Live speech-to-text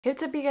Hey,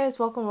 what's up you guys?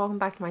 Welcome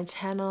back to my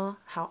channel.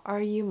 How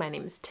are you? My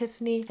name is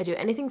Tiffany. I do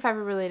anything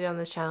fiber related on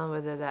this channel,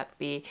 whether that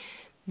be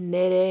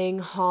knitting,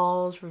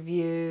 hauls,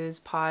 reviews,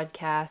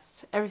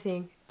 podcasts,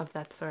 everything of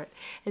that sort.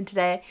 And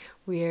today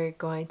we are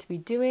going to be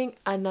doing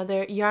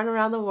another yarn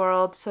around the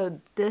world. So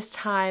this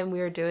time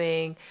we are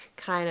doing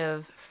kind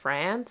of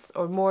France,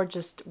 or more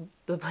just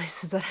the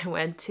places that I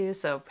went to,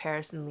 so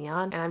Paris and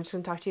Lyon. And I'm just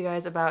going to talk to you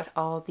guys about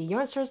all the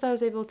yarn stores that I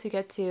was able to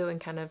get to and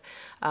kind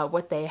of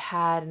what they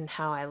had and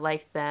how I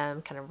liked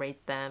them, kind of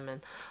rate them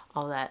and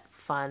all that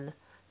fun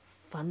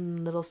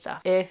little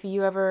stuff. If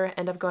you ever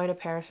end up going to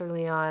Paris or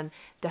Lyon,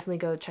 definitely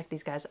go check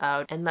these guys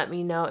out and let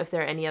me know if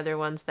there are any other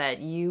ones that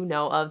you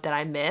know of that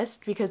I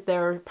missed, because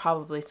there are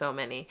probably so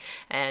many,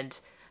 and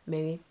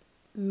maybe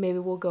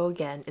we'll go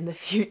again in the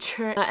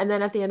future. And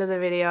then at the end of the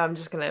video, I'm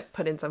just gonna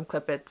put in some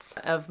clippets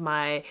of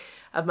my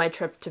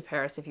trip to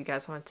Paris if you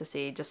guys want to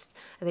see. Just,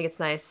 I think it's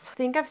nice. I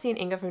think I've seen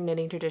Inga from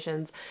Knitting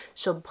Traditions.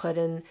 She'll put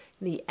in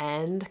the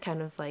end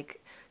kind of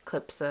like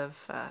clips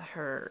of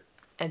her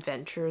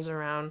adventures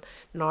around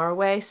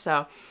Norway,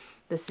 so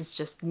this is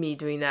just me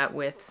doing that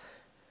with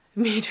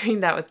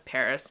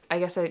Paris. I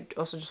guess I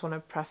also just want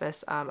to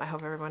preface, I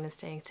hope everyone is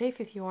staying safe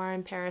if you are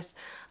in Paris.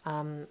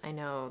 I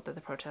know that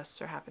the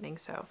protests are happening,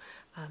 so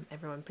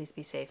everyone please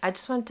be safe. I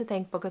just wanted to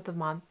thank Book of the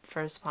Month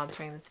for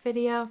sponsoring this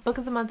video. Book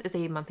of the Month is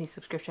a monthly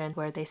subscription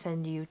where they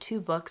send you 2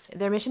 books.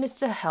 Their mission is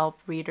to help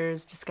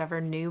readers discover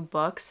new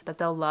books that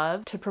they'll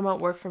love, to promote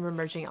work from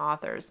emerging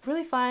authors.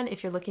 Really fun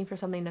if you're looking for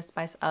something to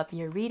spice up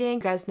your reading. You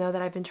guys know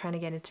that I've been trying to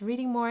get into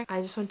reading more.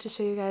 I just wanted to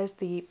show you guys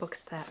the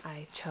books that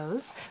I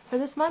chose for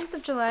this month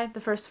of July. The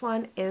first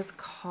one is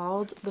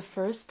called The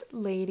First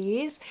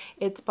Ladies.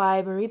 It's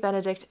by Marie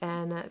Benedict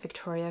and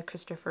Victoria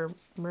Christopher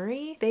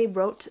Murray. They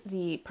wrote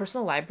the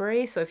Personal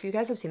Library, so if you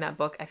guys have seen that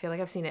book, I feel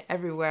like I've seen it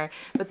everywhere,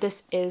 but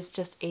this is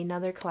just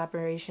another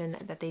collaboration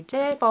that they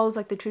did. It follows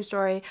like the true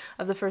story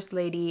of the First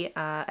Lady,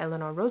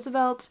 Eleanor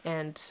Roosevelt,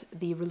 and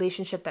the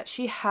relationship that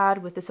she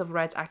had with the civil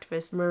rights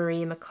activist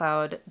Marie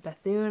McLeod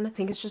Bethune. I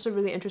think it's just a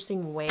really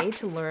interesting way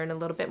to learn a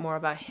little bit more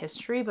about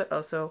history, but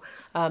also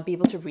be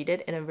able to read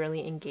it in a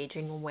really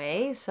engaging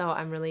way, so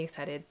I'm really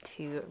excited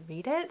to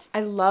read it. I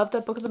love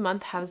that Book of the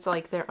Month has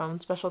like their own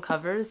special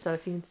covers, so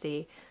if you can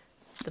see,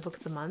 the Book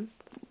of the Month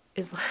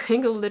is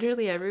like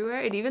literally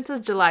everywhere. It even says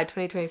July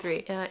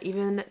 2023.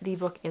 Even the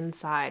book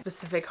inside,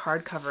 specific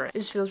hardcover, it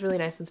just feels really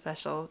nice and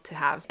special to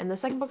have. And the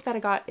second book that I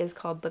got is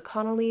called The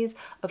Connellys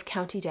of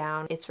County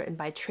Down. It's written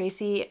by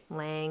Tracy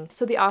Lang.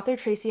 So the author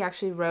Tracy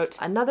actually wrote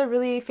another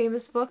really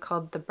famous book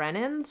called The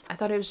Brennans. I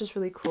thought it was just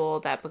really cool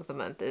that Book of the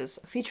Month is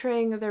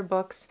featuring their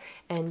books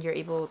and you're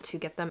able to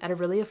get them at a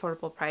really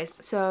affordable price.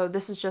 So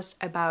this is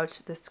just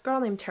about this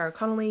girl named Tara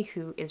Connelly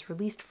who is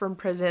released from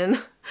prison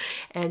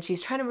and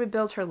she's trying to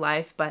rebuild her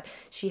life, but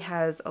she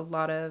has a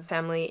lot of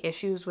family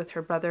issues with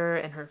her brother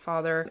and her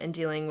father and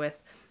dealing with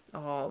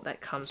all that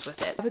comes with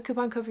it. I have a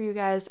coupon code for you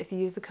guys. If you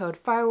use the code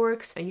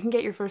FIREWORKS, you can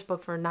get your first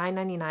book for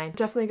 $9.99.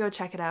 Definitely go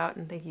check it out,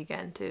 and thank you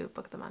again to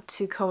Book of the Month.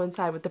 To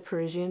coincide with the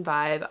Parisian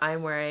vibe,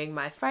 I'm wearing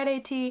my Friday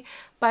tee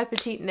by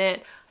PetiteKnit.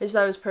 I just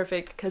thought it was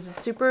perfect because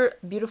it's super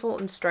beautiful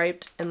and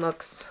striped and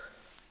looks,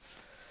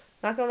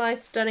 not gonna lie,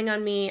 stunning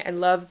on me. I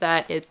love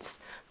that it's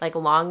like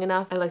long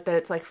enough. I like that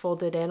it's like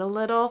folded in a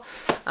little.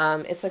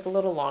 It's like a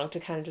little long to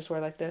kind of just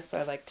wear like this, so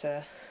I like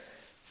to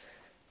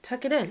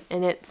tuck it in,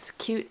 and it's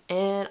cute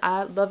and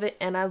I love it,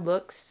 and I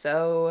look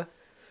so,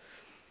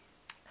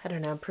 I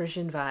don't know,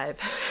 Persian vibe.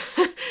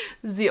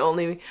 This is the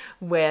only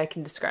way I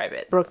can describe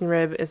it. Broken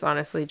Rib is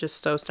honestly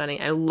just so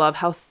stunning. I love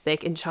how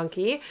thick and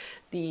chunky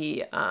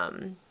the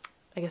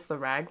I guess the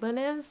raglan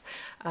is.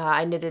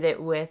 I knitted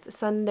it with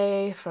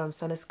Sunday from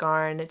Sunnis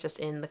Garn, just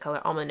in the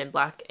color Almond and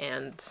Black,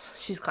 and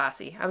she's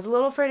classy. I was a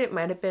little afraid it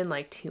might have been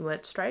like too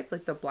much striped,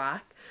 like the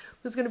black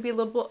was going to be a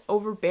little bit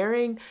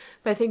overbearing,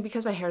 but I think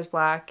because my hair is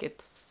black,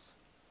 it's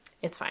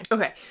fine.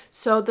 Okay,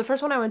 so the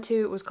first one I went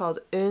to was called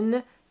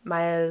Une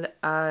Maille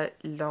à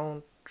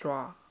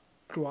l'endroit.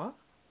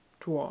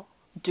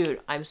 Dude,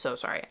 I'm so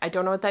sorry. I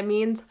don't know what that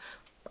means.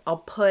 I'll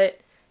put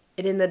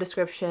it in the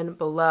description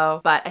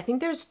below, but I think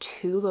there's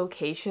 2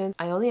 locations.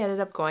 I only ended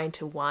up going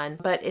to one,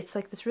 but it's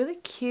like this really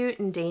cute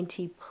and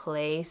dainty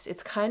place.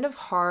 It's kind of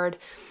hard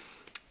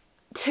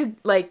to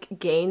like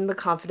gain the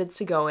confidence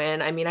to go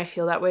in. I mean, I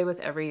feel that way with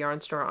every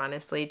yarn store,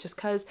 honestly, just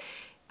because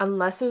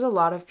unless there's a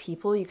lot of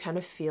people, you kind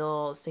of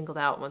feel singled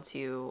out once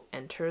you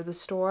enter the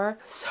store.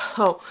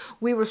 So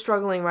we were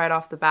struggling right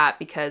off the bat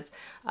because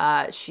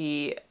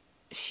she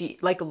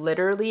like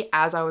literally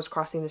as I was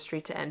crossing the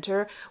street to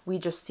enter, we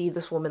just see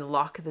this woman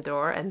lock the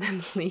door and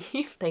then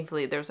leave.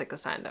 Thankfully there was like a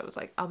sign that was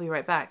like, I'll be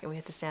right back, and we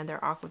had to stand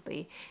there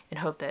awkwardly and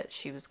hope that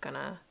she was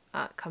gonna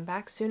come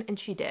back soon, and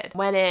she did.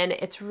 Went in,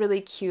 it's really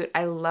cute.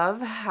 I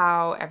love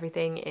how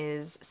everything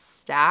is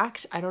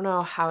stacked. I don't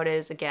know how it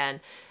is,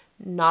 again,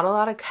 not a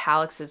lot of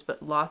calyxes,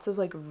 but lots of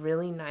like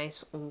really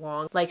nice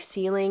long, like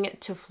ceiling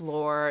to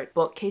floor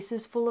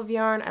bookcases full of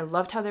yarn. I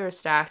loved how they were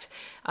stacked.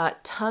 A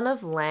ton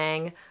of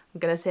Lang. I'm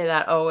gonna say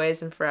that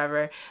always and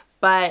forever.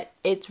 but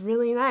it's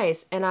really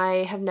nice. And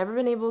I have never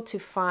been able to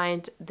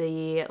find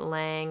the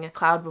Lang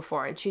cloud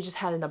before, and she just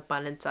had an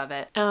abundance of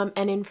it. And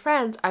in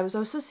France, I was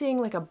also seeing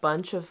like a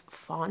bunch of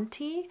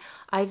Fonty.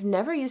 I've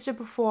never used it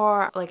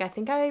before. Like, I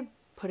think I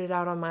put it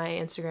out on my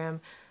Instagram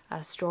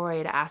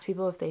story to ask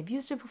people if they've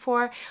used it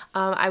before.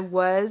 I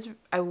was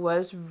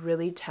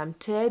really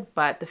tempted,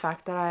 but the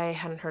fact that I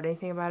hadn't heard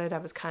anything about it, I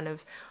was kind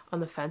of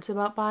on the fence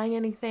about buying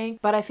anything.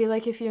 But I feel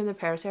like if you're in the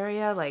Paris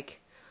area, like,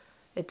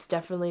 it's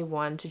definitely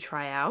one to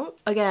try out.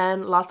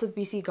 Again, lots of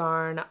BC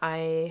Garn.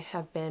 I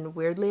have been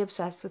weirdly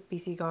obsessed with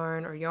BC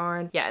Garn or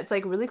yarn. Yeah, it's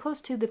like really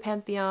close to the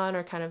Pantheon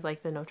or kind of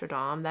like the Notre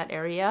Dame, that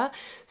area.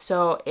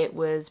 So it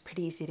was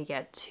pretty easy to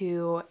get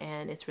to,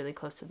 and it's really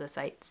close to the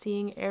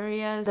sightseeing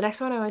areas. The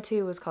next one I went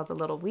to was called the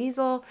Lil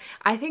Weasel.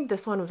 I think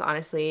this one was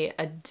honestly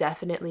a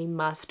definitely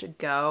must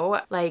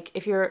go. Like,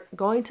 if you're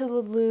going to the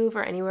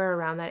Louvre or anywhere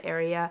around that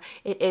area,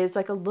 it is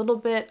like a little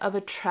bit of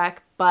a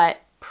trek,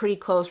 but pretty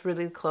close,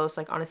 really close.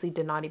 Like, honestly,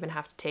 did not even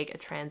have to take a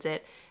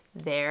transit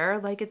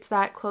there. Like, it's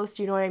that close,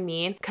 do you know what I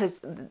mean?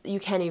 Because you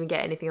can't even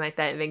get anything like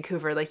that in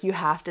Vancouver. Like, you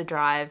have to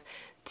drive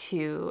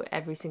to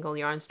every single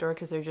yarn store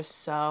because they're just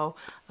so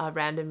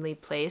randomly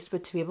placed.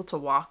 But to be able to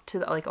walk to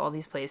like all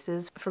these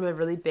places from a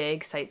really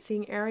big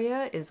sightseeing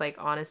area is like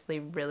honestly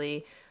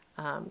really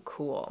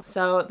cool.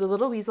 So the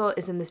Lil Weasel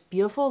is in this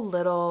beautiful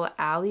little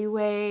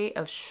alleyway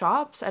of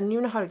shops. I don't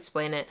even know how to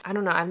explain it. I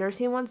don't know. I've never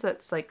seen ones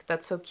that's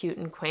so cute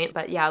and quaint.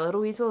 But yeah,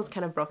 Lil Weasel is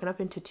kind of broken up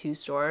into two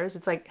stores.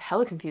 It's like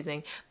hella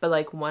confusing, but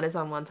like one is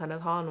on one side of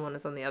the hall and one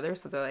is on the other,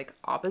 so they're like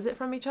opposite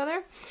from each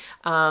other.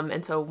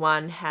 And so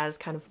one has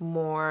kind of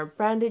more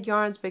branded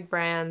yarns, big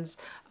brands,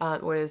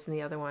 whereas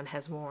the other one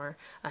has more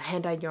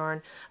hand-dyed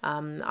yarn.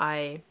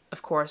 I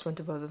of course went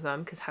to both of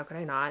them because how could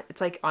I not?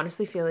 It's like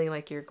honestly feeling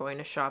like you're going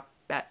to shop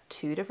at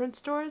two different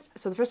stores.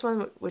 So the first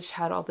one, which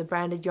had all the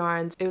branded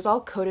yarns, it was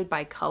all coded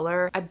by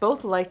color. I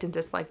both liked and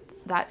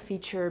disliked that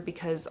feature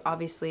because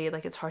obviously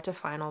like it's hard to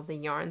find all the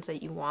yarns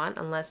that you want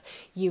unless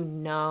you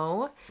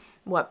know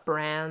what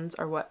brands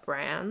are what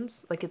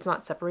brands. Like, it's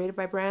not separated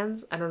by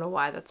brands. I don't know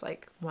why. That's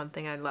like one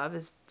thing I love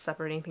is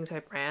separating things by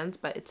brands,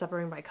 but it's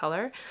separating by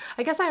color.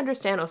 I guess I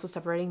understand also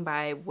separating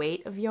by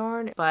weight of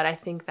yarn, but I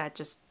think that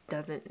just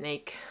doesn't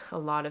make a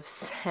lot of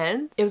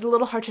sense. It was a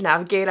little hard to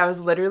navigate. I was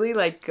literally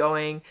like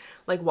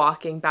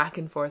walking back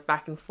and forth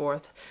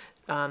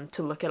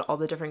to look at all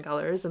the different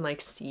colors and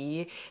like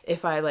see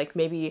if I like,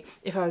 maybe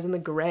if I was in the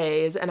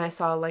grays and I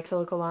saw like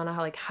Filicolana,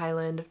 like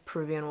Highland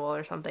Peruvian wool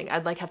or something,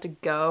 I'd like have to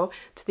go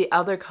to the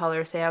other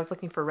color, say I was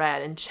looking for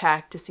red, and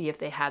check to see if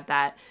they had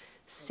that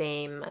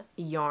same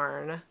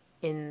yarn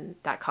in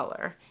that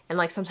color. And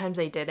like sometimes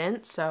they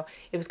didn't, so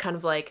it was kind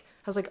of like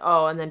I was like,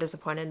 oh, and then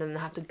disappointed, and then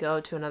have to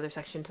go to another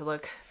section to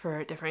look for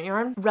a different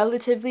yarn.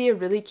 Relatively a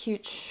really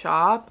cute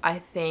shop. I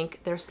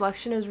think their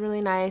selection is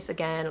really nice.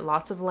 Again,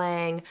 lots of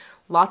Lang,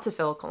 lots of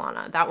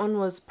Filicolana. That one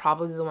was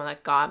probably the one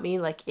that got me.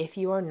 Like, if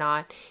you are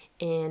not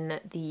in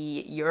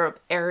the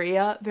Europe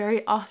area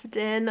very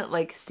often,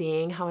 like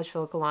seeing how much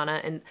Filicolana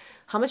and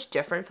how much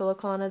different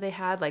Filicolana they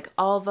had, like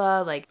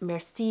Alva, like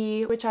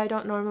Mercerie, which I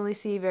don't normally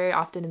see very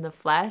often in the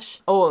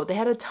flesh. Oh, they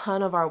had a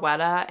ton of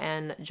Arwetta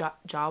and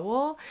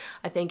Jowl.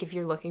 I think if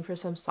you're looking for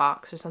some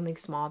socks or something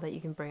small that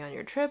you can bring on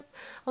your trip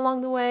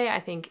along the way,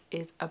 I think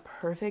is a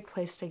perfect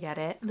place to get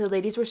it. The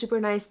ladies were super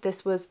nice.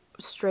 This was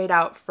straight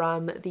out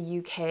from the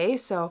UK,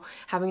 so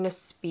having to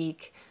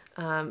speak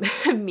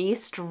me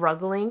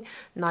struggling,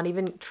 not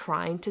even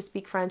trying to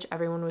speak French,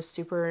 everyone was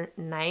super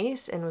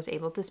nice and was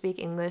able to speak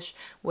English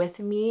with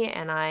me,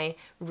 and I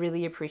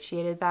really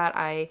appreciated that.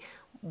 I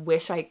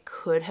wish I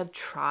could have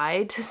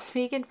tried to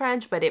speak in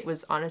French, but it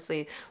was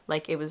honestly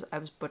like I was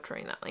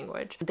butchering that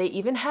language. They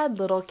even had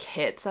little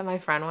kits that my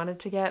friend wanted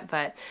to get,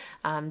 but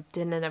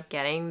didn't end up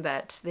getting.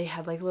 That they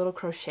had like little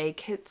crochet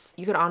kits.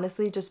 You could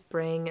honestly just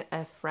bring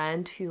a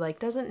friend who like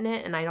doesn't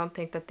knit, and I don't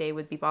think that they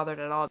would be bothered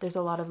at all. There's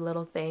a lot of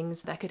little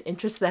things that could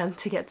interest them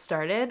to get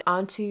started.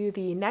 On to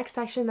the next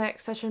section. The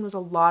next section was a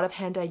lot of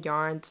hand-dyed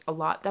yarns, a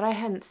lot that I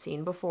hadn't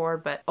seen before,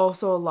 but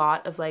also a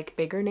lot of like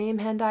bigger name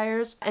hand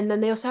dyers. And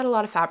then they also had a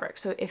lot of fabric.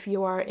 So if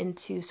you are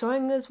into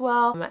sewing as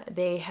well,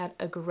 they had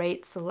a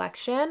great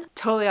selection.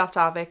 Totally off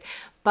topic,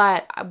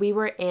 but we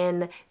were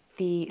in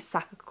the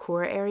Mercerie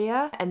Coeur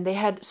area and they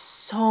had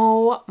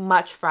so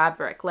much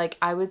fabric. Like,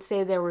 I would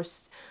say there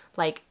was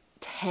like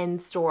 10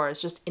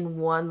 stores just in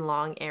one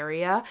long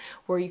area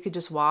where you could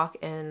just walk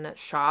and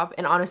shop.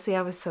 And honestly,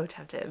 I was so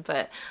tempted,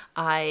 but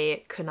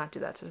I could not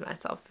do that to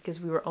myself because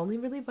we were only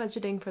really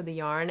budgeting for the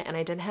yarn and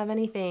I didn't have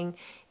anything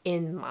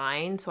in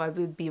mind. So I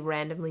would be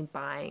randomly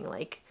buying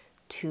like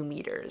 2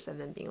 meters and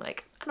then being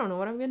like, I don't know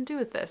what I'm gonna do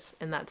with this.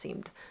 And that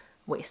seemed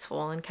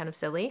wasteful and kind of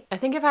silly. I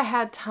think if I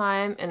had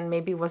time and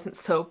maybe wasn't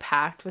so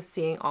packed with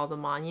seeing all the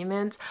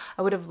monuments,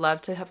 I would have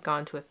loved to have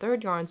gone to a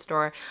third yarn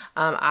store.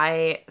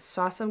 I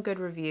saw some good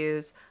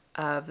reviews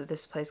of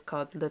this place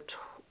called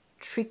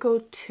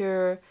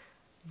TricoThé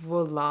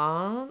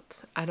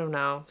Volant. I don't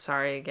know.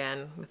 Sorry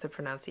again with the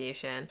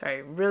pronunciation.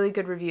 Sorry, really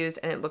good reviews,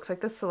 and it looks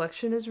like the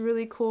selection is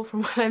really cool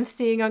from what I'm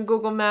seeing on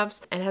Google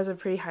Maps and has a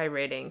pretty high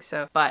rating.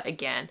 So, but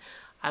again,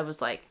 I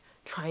was like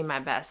trying my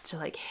best to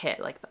like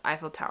hit like the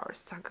Eiffel Tower,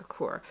 Sacre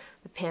Coeur,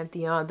 the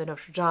Pantheon, the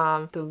Notre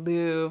Dame, the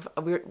Louvre.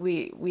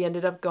 We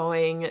ended up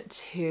going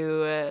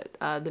to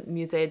the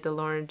Musée de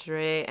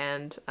l'Orangerie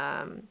and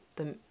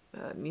the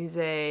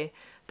Musée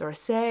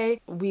d'Orsay.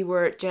 We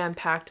were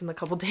jam-packed in the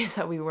couple days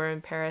that we were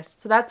in Paris.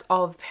 So that's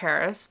all of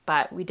Paris,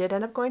 but we did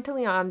end up going to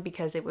Lyon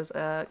because it was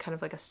a kind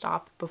of like a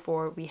stop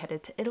before we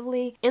headed to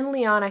Italy. In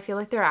Lyon, I feel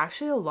like there are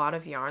actually a lot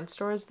of yarn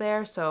stores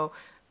there, so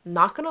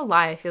not gonna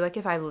lie, I feel like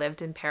if I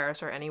lived in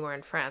Paris or anywhere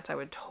in France, I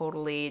would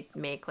totally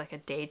make like a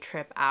day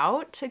trip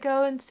out to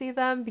go and see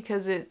them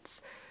because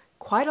it's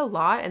quite a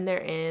lot and they're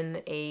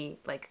in a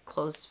like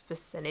close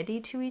vicinity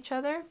to each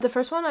other. The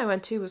first one I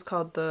went to was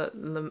called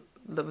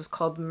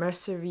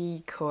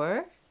Mercerie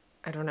Coeur.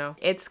 I don't know.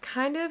 It's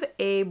kind of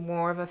a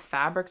more of a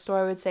fabric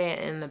store, I would say.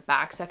 In the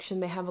back section,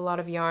 they have a lot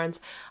of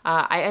yarns.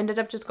 I ended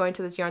up just going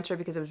to this yarn store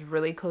because it was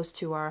really close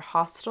to our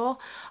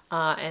hostel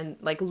and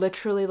like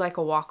literally like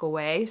a walk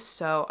away.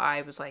 So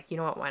I was like, you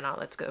know what, why not?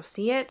 Let's go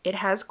see it. It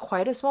has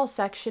quite a small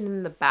section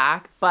in the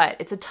back, but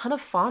it's a ton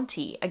of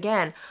Fonte.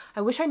 Again,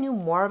 I wish I knew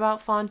more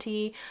about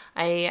Fonte.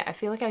 I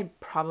feel like I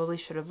probably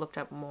should have looked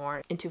up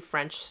more into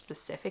French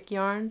specific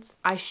yarns.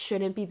 I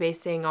shouldn't be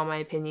basing all my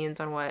opinions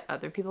on what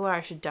other people are.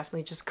 I should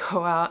definitely just go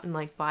out and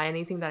like buy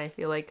anything that I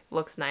feel like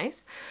looks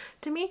nice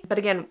to me. But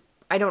again,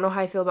 I don't know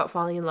how I feel about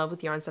falling in love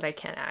with yarns that I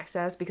can't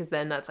access, because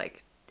then that's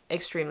like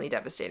extremely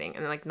devastating,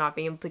 and like not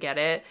being able to get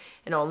it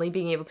and only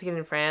being able to get it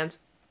in France,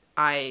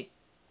 I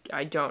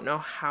don't know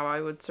how I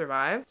would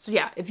survive. So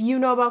yeah, if you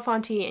know about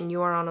Fonte and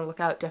you are on a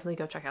lookout, definitely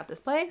go check out this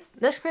place.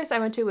 Next place I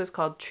went to was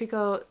called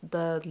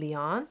TricoThé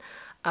Lyon.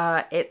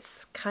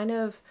 It's kind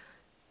of,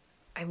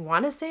 I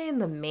want to say in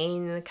the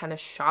main kind of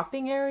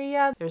shopping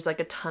area. There's like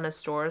a ton of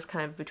stores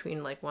kind of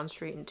between like one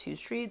street and two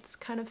streets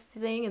kind of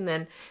thing, and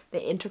then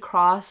they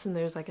intercross and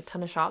there's like a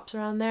ton of shops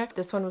around there.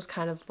 This one was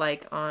kind of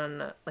like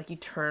on, like you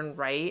turn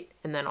right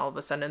and then all of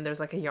a sudden there's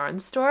like a yarn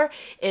store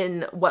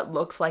in what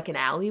looks like an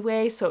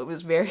alleyway, so it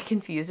was very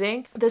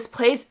confusing. This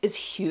place is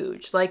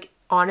huge. Like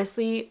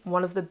honestly,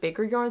 one of the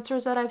bigger yarn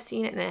stores that I've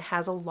seen, and it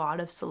has a lot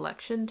of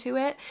selection to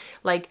it.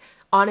 Like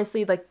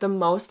honestly, like the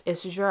most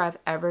Issachar I've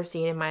ever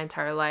seen in my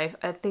entire life.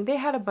 I think they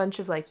had a bunch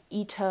of like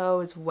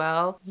Ito as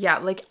well. Yeah,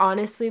 like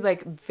honestly,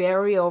 like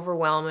very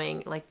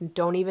overwhelming. Like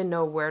don't even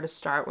know where to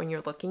start when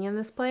you're looking in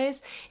this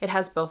place. It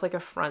has both like a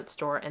front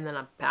store and then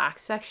a back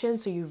section,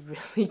 so you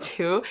really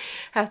do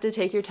have to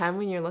take your time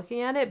when you're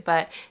looking at it.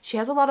 But she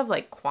has a lot of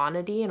like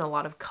quantity and a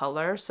lot of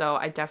color, so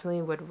I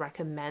definitely would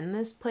recommend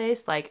this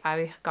place. Like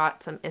I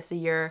got some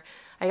Issachar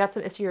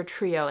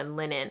trio in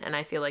linen, and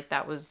I feel like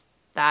that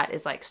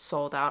is like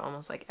sold out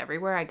almost like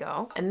everywhere I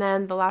go. And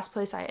then the last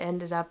place I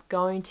ended up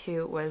going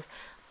to was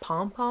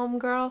Pompom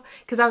Girl,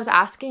 because I was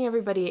asking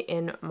everybody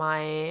in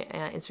my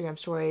Instagram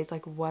stories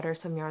like what are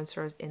some yarn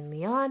stores in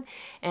Lyon,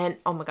 and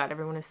oh my god,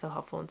 everyone is so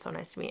helpful and so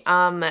nice to me.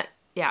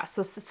 Yeah,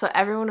 so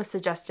everyone was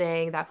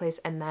suggesting that place,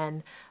 and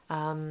then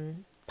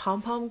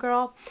Pompom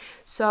Girl.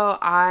 So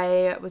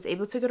I was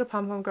able to go to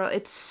Pompom Girl.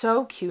 It's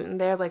so cute in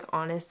there. Like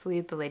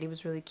honestly, the lady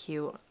was really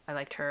cute. I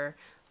liked her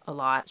a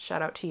lot.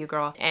 Shout out to you,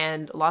 girl.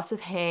 And lots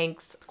of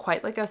hanks,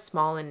 quite like a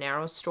small and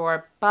narrow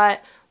store,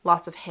 but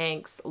lots of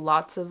hanks,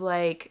 lots of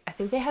like, I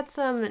think they had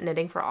some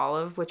knitting for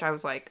Olive, which I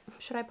was like,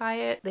 should I buy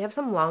it? They have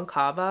some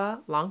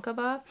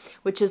Lankava,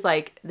 which is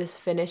like this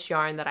Finnish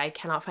yarn that I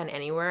cannot find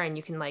anywhere, and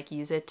you can like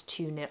use it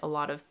to knit a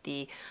lot of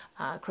the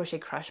Crochet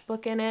Crush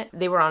book in it.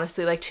 They were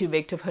honestly like too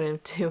big to put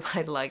into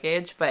my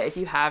luggage, but if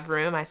you have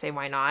room, I say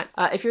why not?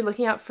 If you're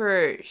looking out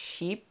for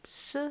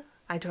sheeps,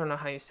 I don't know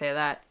how you say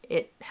that.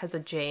 It has a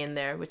J in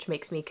there, which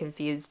makes me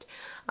confused.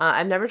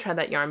 I've never tried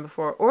that yarn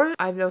before, or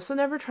I've also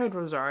never tried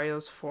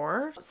Rosario's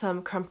for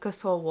some Krumka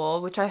Soul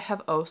wool, which I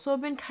have also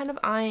been kind of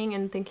eyeing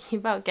and thinking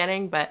about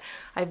getting, but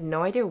I have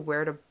no idea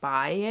where to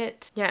buy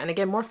it. Yeah, and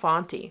again, more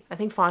Fonte. I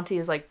think Fonte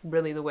is like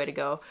really the way to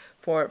go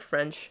for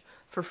French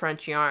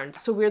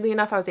yarns. So weirdly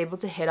enough, I was able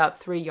to hit up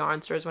 3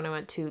 yarn stores when I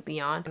went to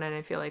Lyon, and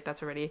I feel like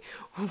that's already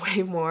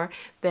way more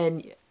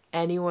than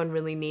anyone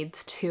really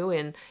needs to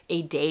in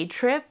a day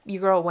trip.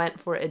 Your girl went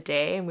for a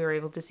day and we were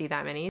able to see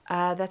that many.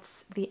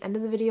 That's the end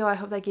of the video. I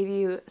hope that gave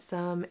you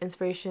some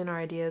inspiration or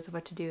ideas of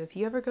what to do if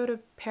you ever go to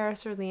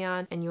Paris or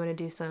Lyon and you want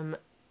to do some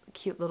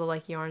cute little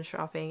like yarn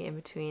shopping in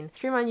between.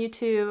 Stream on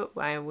YouTube,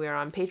 we're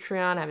on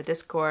Patreon, I have a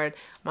Discord,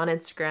 I'm on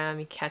Instagram,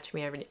 you can catch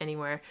me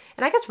anywhere.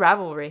 And I guess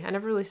Ravelry. I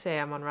never really say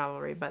I'm on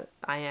Ravelry, but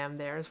I am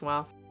there as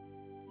well.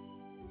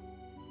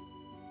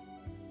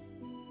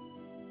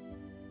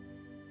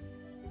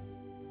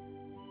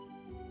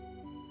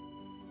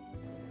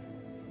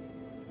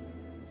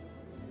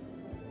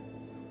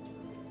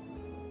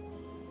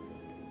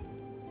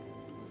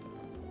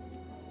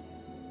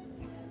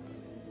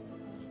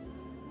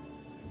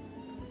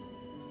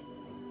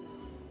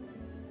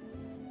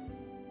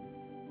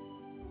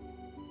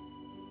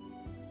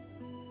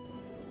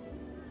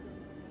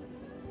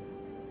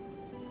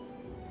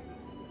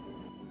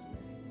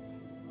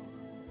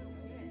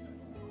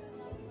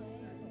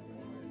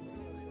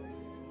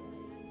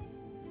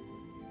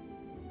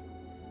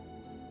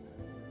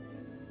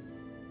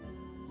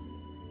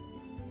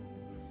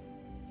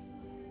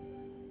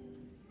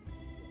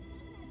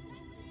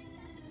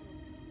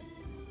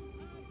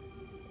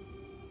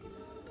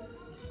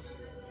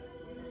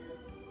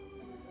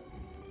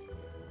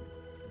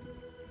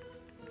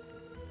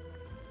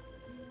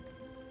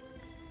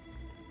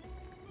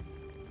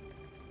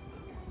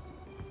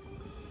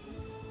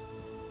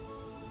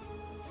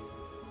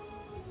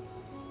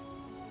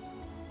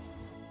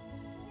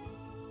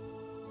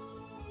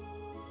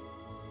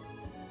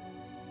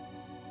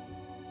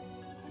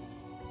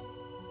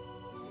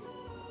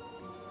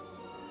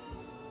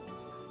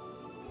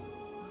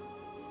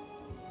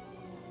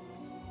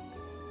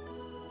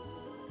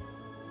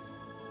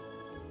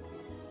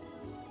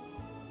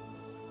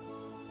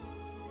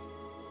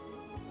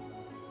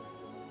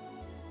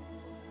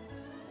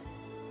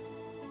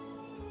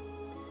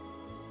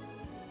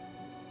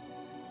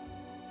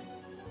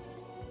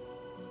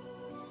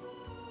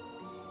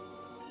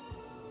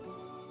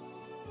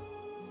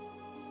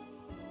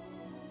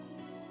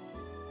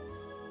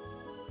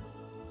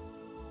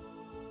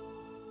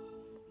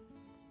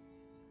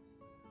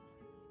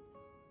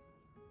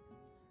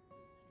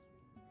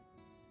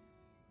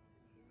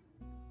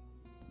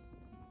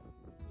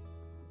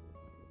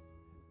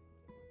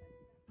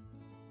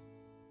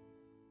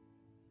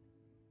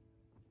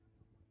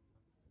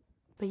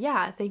 But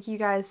yeah, thank you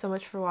guys so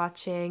much for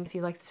watching. If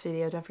you like this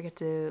video, don't forget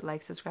to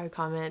like, subscribe,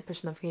 comment,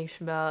 push the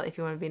notification bell if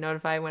you want to be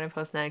notified when I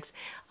post next.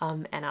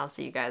 And I'll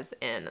see you guys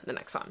in the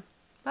next one.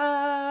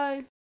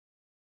 Bye!